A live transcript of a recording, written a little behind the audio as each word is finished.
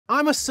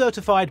I'm a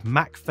certified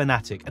Mac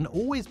fanatic and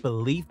always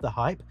believed the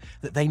hype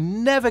that they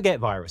never get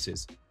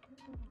viruses.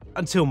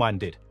 Until mine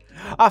did.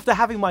 After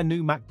having my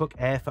new MacBook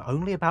Air for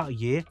only about a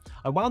year,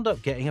 I wound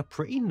up getting a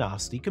pretty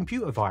nasty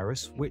computer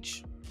virus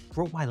which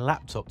brought my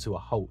laptop to a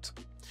halt.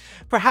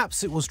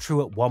 Perhaps it was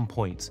true at one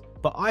point,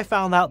 but I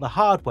found out the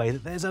hard way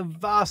that there's a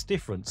vast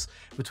difference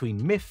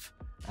between myth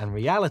and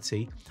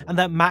reality, and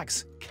that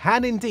Macs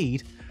can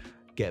indeed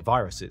get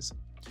viruses.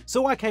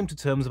 So I came to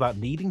terms about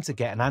needing to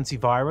get an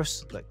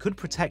antivirus that could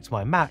protect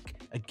my Mac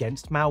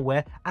against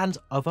malware and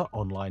other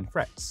online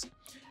threats.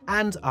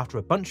 And after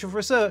a bunch of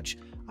research,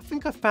 I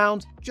think I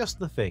found just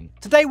the thing.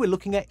 Today we're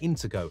looking at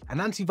Intego, an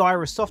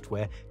antivirus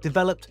software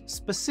developed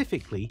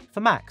specifically for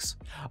Macs.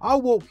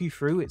 I'll walk you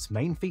through its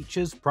main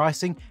features,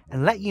 pricing,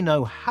 and let you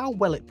know how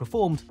well it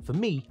performed for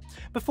me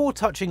before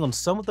touching on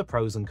some of the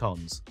pros and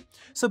cons.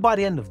 So by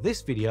the end of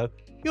this video,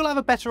 you'll have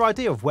a better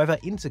idea of whether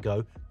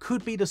Intego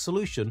could be the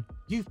solution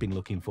you've been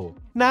looking for.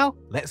 Now,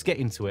 let's get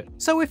into it.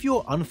 So if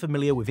you're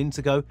unfamiliar with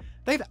Intego,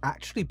 they've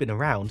actually been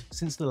around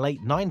since the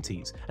late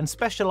 90s and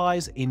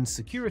specialize in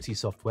security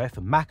software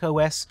for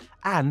macOS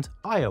and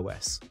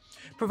iOS,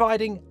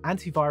 providing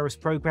antivirus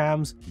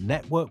programs,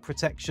 network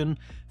protection,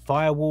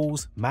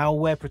 firewalls,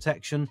 malware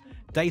protection,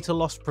 data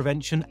loss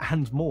prevention,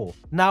 and more.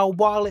 Now,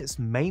 while it's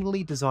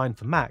mainly designed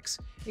for Macs,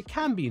 it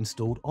can be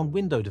installed on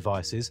Windows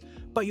devices,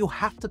 but you'll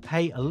have to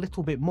pay a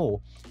little bit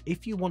more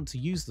if you want to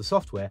use the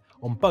software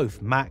on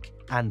both Mac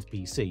and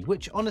PC,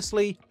 which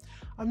honestly,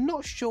 I'm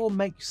not sure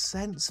makes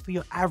sense for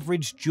your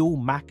average dual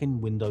Mac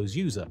and Windows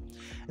user,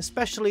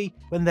 especially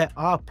when there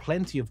are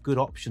plenty of good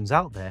options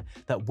out there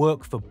that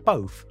work for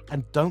both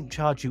and don't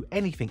charge you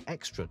anything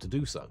extra to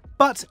do so.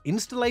 But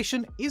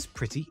installation is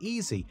pretty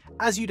easy,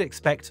 as you'd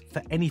expect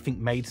for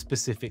anything made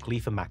specifically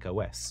for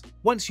macOS.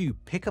 Once you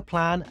pick a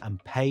plan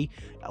and pay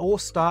or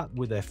start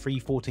with a free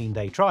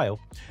 14-day trial,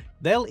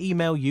 they'll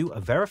email you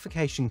a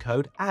verification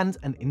code and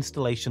an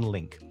installation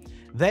link.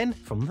 Then,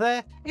 from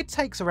there, it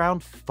takes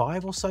around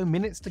 5 or so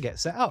minutes to get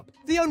set up.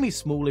 The only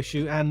small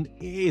issue, and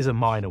it is a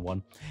minor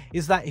one,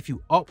 is that if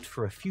you opt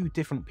for a few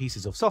different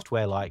pieces of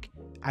software like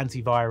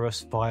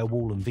antivirus,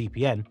 firewall, and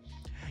VPN,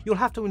 you'll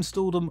have to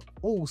install them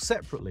all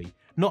separately,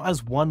 not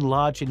as one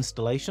large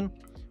installation.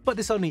 But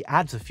this only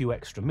adds a few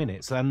extra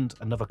minutes and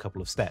another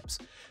couple of steps,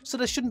 so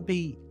there shouldn't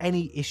be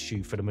any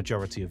issue for the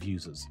majority of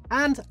users.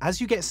 And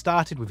as you get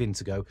started with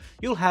Intego,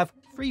 you'll have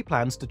 3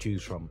 plans to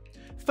choose from.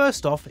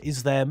 First off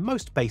is their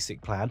most basic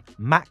plan,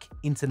 Mac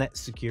Internet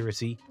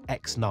Security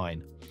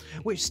X9,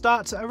 which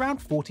starts at around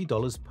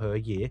 $40 per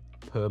year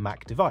per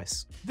Mac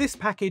device. This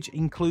package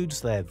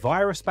includes their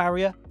virus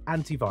barrier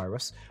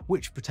antivirus,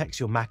 which protects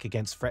your Mac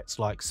against threats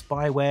like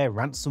spyware,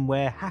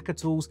 ransomware, hacker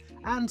tools,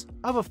 and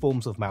other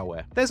forms of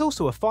malware. There's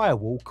also a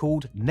firewall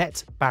called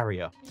Net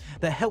Barrier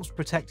that helps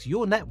protect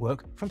your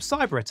network from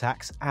cyber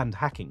attacks and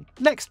hacking.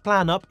 Next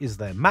plan up is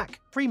their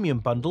Mac Premium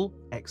Bundle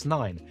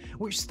X9,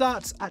 which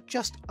starts at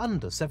just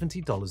under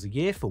 $70 a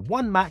year for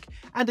one Mac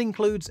and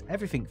includes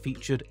everything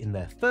featured in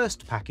their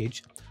first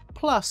package,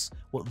 plus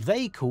what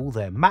they call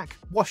their Mac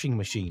washing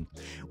machine,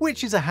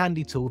 which is a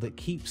handy tool that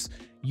keeps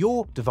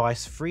your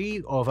device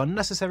free of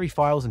unnecessary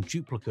files and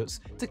duplicates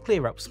to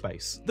clear up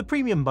space. The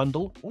Premium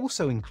Bundle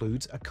also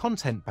includes a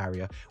content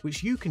barrier,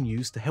 which you can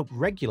use to help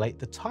regulate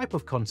the type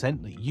of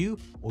content that you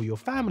or your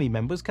family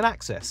members can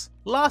access.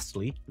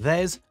 Lastly,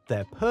 there's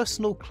their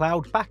personal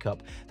cloud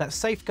backup that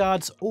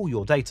safeguards all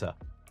your data.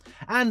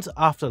 And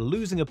after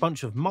losing a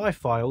bunch of my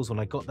files when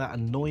I got that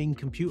annoying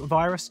computer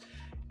virus,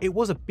 it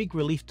was a big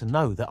relief to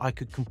know that I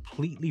could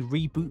completely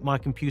reboot my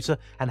computer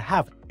and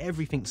have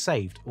everything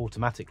saved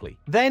automatically.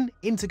 Then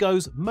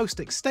Intego's most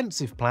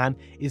extensive plan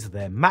is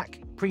their Mac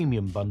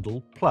Premium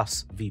Bundle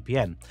plus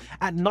VPN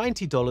at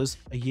 $90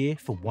 a year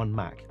for one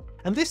Mac.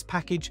 And this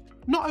package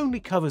not only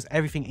covers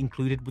everything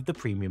included with the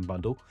Premium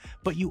Bundle,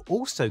 but you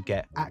also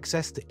get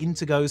access to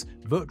Intego's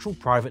Virtual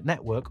Private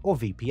Network or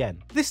VPN.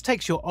 This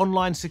takes your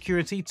online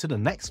security to the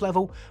next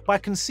level by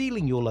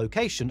concealing your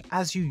location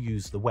as you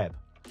use the web,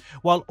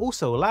 while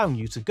also allowing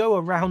you to go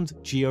around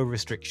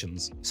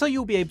geo-restrictions. So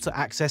you'll be able to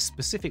access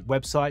specific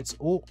websites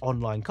or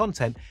online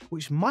content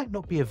which might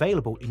not be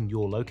available in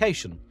your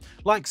location.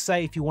 Like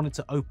say if you wanted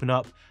to open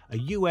up a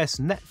US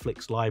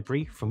Netflix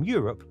library from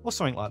Europe or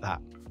something like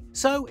that.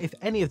 So if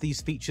any of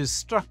these features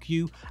struck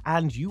you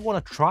and you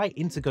want to try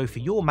Intego for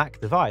your Mac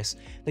device,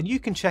 then you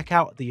can check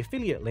out the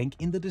affiliate link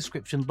in the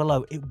description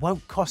below. It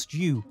won't cost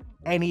you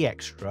any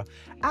extra,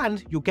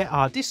 and you'll get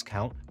our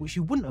discount, which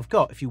you wouldn't have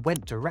got if you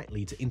went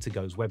directly to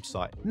Intego's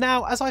website.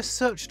 Now, as I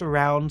searched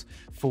around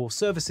for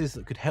services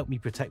that could help me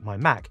protect my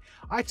Mac,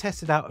 I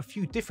tested out a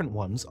few different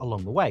ones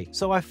along the way.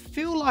 So I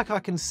feel like I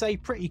can say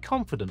pretty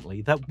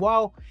confidently that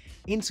while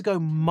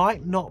Intego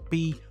might not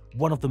be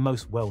one of the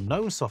most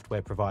well-known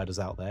software providers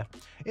out there,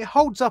 it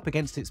holds up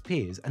against its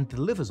peers and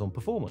delivers on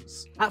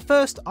performance. At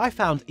first, I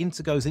found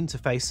Intego's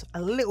interface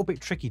a little bit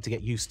tricky to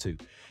get used to,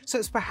 so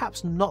it's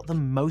perhaps not the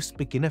most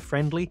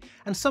beginner-friendly,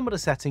 and some of the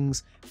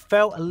settings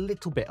felt a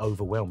little bit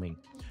overwhelming.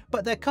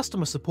 but their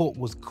customer support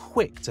was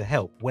quick to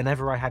help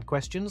whenever I had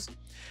questions.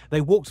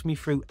 They walked me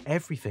through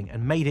everything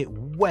and made it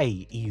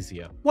way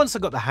easier. Once I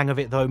got the hang of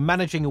it though,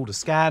 managing all the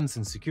scans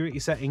and security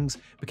settings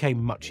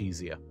became much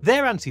easier.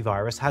 Their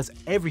antivirus has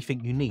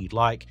everything you need,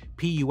 like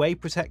PUA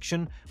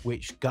protection,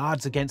 which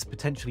guards against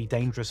potentially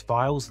dangerous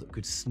files that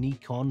could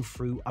sneak on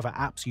through other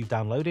apps you've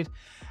downloaded,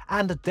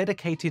 and a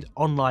dedicated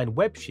online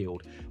web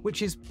shield,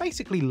 which is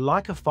basically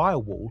like a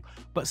firewall,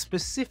 but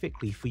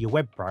specifically for your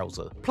web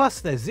browser.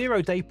 Plus, their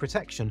zero-day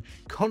protection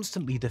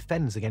constantly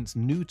defends against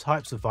new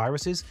types of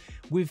viruses,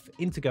 with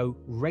Intego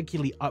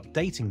regularly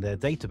updating their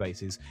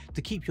databases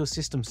to keep your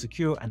system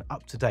secure and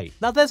up to date.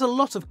 Now, there's a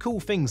lot of cool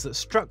things that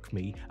struck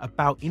me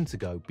about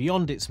Intego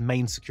beyond its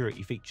main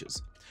security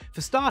features.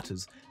 For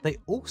starters, they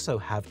also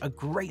have a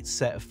great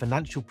set of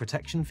financial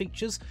protection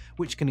features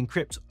which can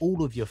encrypt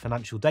all of your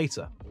financial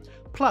data.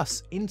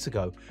 Plus,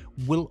 Intego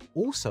will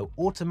also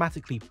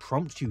automatically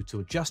prompt you to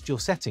adjust your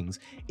settings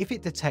if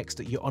it detects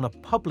that you're on a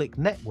public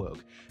network,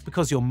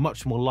 because you're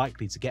much more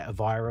likely to get a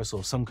virus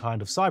or some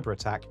kind of cyber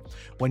attack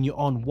when you're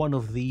on one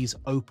of these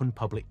open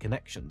public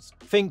connections.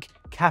 Think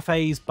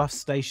cafes, bus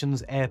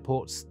stations,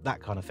 airports,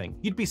 that kind of thing.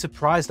 You'd be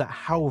surprised at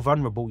how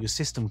vulnerable your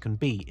system can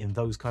be in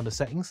those kind of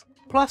settings.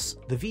 Plus,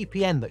 the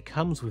VPN that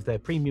comes with their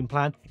premium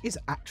plan is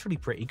actually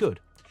pretty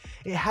good.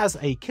 It has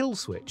a kill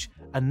switch,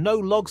 a no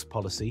logs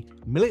policy,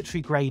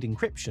 military grade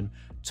encryption,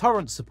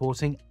 torrent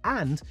supporting,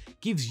 and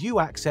gives you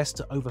access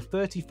to over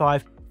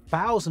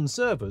 35,000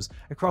 servers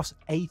across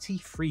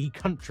 83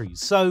 countries.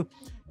 So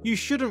you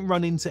shouldn't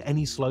run into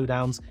any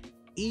slowdowns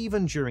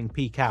even during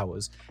peak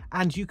hours,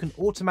 and you can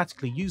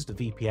automatically use the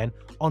VPN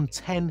on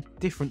 10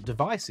 different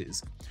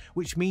devices,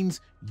 which means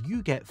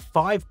you get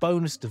 5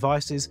 bonus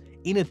devices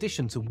in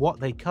addition to what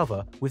they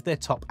cover with their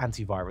top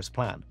antivirus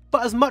plan.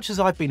 But as much as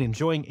I've been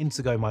enjoying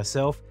Intego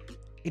myself,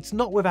 it's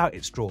not without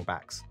its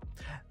drawbacks.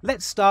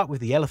 Let's start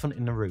with the elephant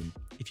in the room.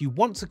 If you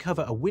want to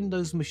cover a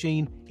Windows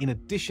machine in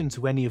addition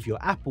to any of your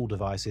Apple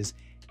devices,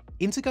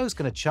 Intego is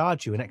going to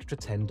charge you an extra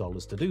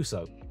 $10 to do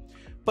so.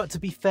 But to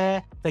be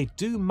fair, they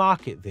do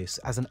market this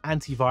as an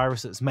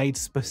antivirus that's made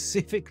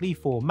specifically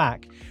for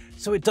Mac,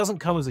 so it doesn't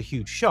come as a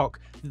huge shock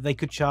that they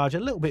could charge a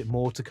little bit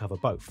more to cover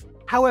both.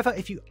 However,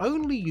 if you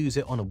only use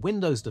it on a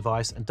Windows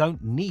device and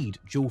don't need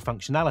dual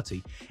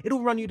functionality,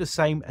 it'll run you the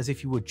same as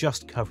if you were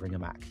just covering a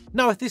Mac.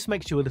 Now, if this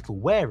makes you a little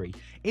wary,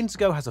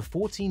 Intego has a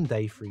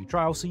 14-day free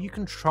trial, so you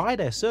can try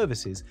their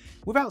services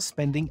without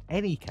spending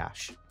any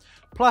cash.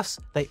 Plus,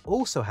 they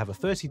also have a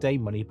 30-day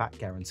money-back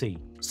guarantee.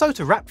 So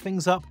to wrap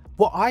things up,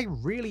 what I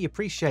really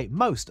appreciate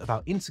most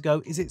about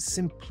Intego is its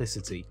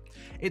simplicity.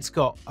 It's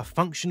got a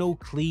functional,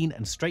 clean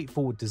and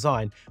straightforward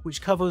design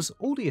which covers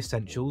all the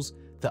essentials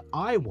that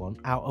I want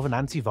out of an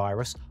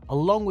antivirus,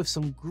 along with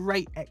some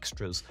great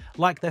extras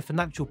like their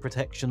financial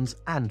protections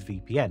and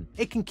VPN.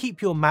 It can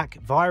keep your Mac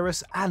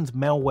virus and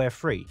malware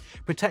free,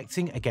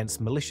 protecting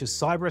against malicious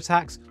cyber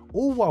attacks,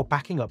 all while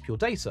backing up your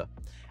data.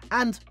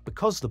 And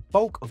because the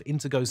bulk of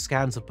Intego's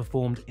scans are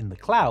performed in the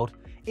cloud,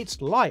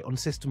 it's light on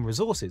system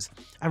resources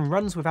and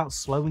runs without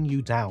slowing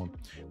you down,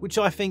 which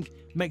I think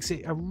makes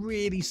it a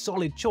really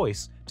solid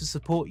choice to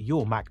support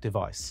your Mac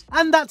device.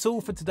 And that's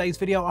all for today's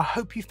video. I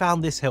hope you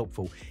found this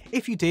helpful.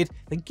 If you did,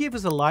 then give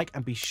us a like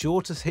and be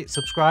sure to hit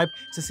subscribe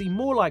to see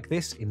more like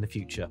this in the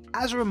future.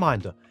 As a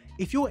reminder,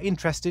 if you're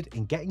interested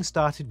in getting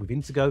started with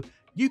Intego,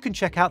 you can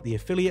check out the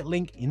affiliate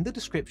link in the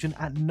description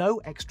at no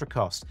extra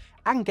cost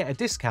and get a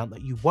discount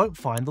that you won't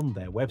find on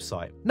their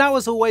website. Now,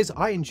 as always,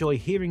 I enjoy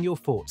hearing your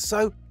thoughts,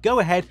 so go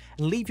ahead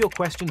and leave your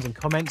questions and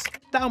comments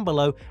down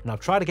below and I'll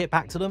try to get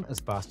back to them as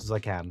fast as I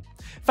can.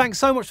 Thanks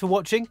so much for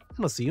watching,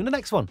 and I'll see you in the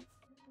next one.